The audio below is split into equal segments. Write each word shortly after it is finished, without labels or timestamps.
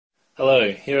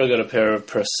Hello, here I've got a pair of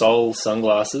Persol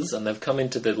sunglasses and they've come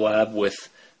into the lab with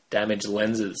damaged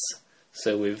lenses.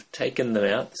 So we've taken them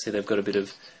out. See, they've got a bit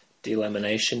of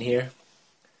delamination here,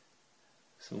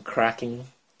 some cracking,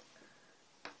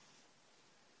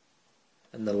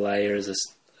 and the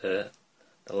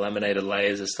laminated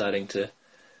layers are starting to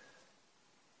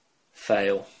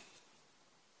fail.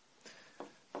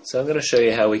 So I'm going to show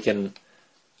you how we can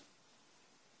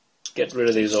get rid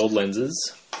of these old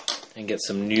lenses and get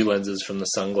some new lenses from the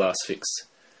Sunglass Fix.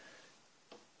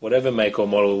 Whatever make or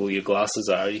model your glasses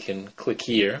are, you can click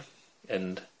here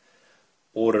and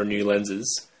order new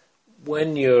lenses.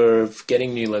 When you're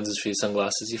getting new lenses for your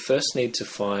sunglasses, you first need to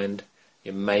find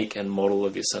your make and model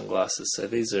of your sunglasses. So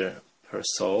these are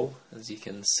Persol, as you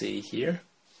can see here.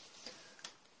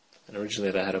 And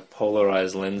originally they had a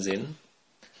polarized lens in.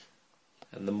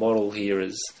 And the model here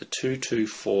is the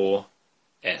 224S.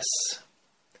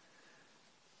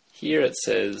 Here it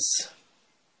says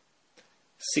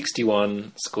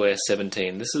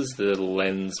 61*17. This is the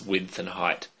lens width and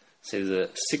height. So these are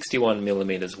 61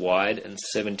 millimeters wide and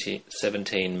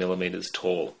 17 millimeters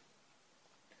tall.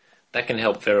 That can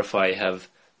help verify you have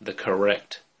the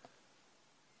correct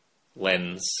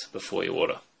lens before you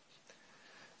order.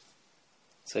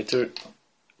 So to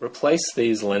replace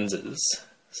these lenses,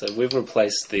 so we've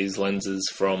replaced these lenses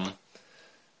from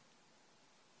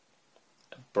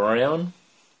brown.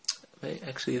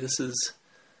 Actually, this is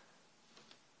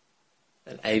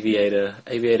an aviator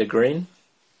green.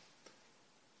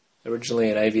 Originally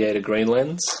an aviator green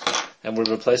lens, and we've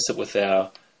replaced it with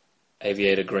our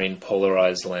aviator green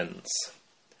polarized lens.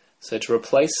 So to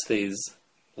replace these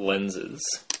lenses,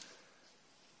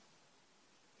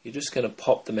 you're just going to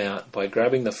pop them out by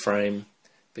grabbing the frame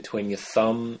between your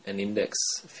thumb and index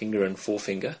finger and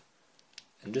forefinger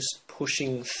and just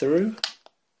pushing through,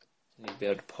 and you'll be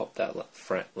able to pop that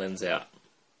lens out.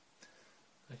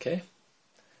 Okay?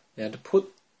 Now to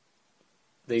put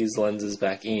these lenses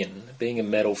back in, being a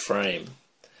metal frame,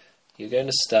 you're going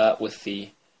to start with the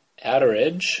outer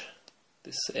edge,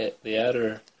 the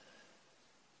outer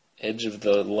edge of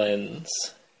the lens.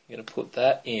 You're going to put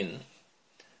that in,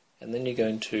 and then you're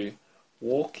going to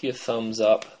walk your thumbs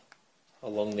up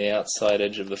along the outside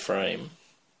edge of the frame,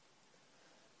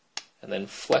 and then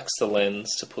flex the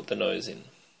lens to put the nose in.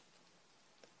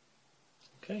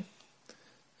 Okay,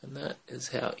 and that is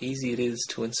how easy it is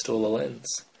to install a lens.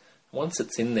 Once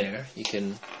it's in there, you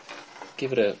can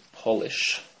give it a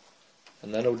polish,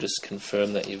 and that'll just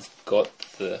confirm that you've got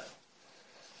the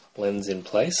lens in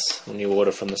place. When you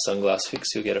order from the Sunglass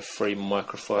Fix, you'll get a free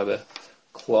microfiber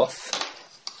cloth,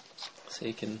 so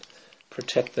you can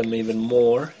protect them even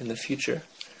more in the future.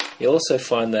 You'll also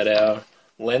find that our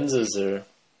lenses are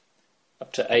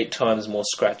up to 8 times more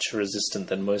scratch resistant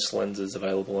than most lenses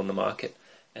available on the market.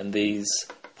 And these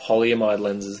polyamide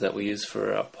lenses that we use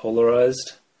for our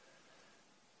polarized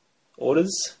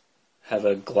orders have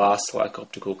a glass-like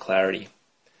optical clarity.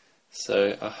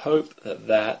 So I hope that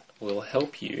that will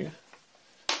help you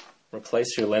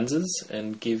replace your lenses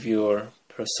and give your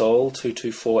Persol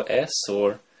 224S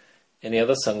or any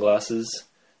other sunglasses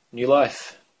new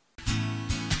life.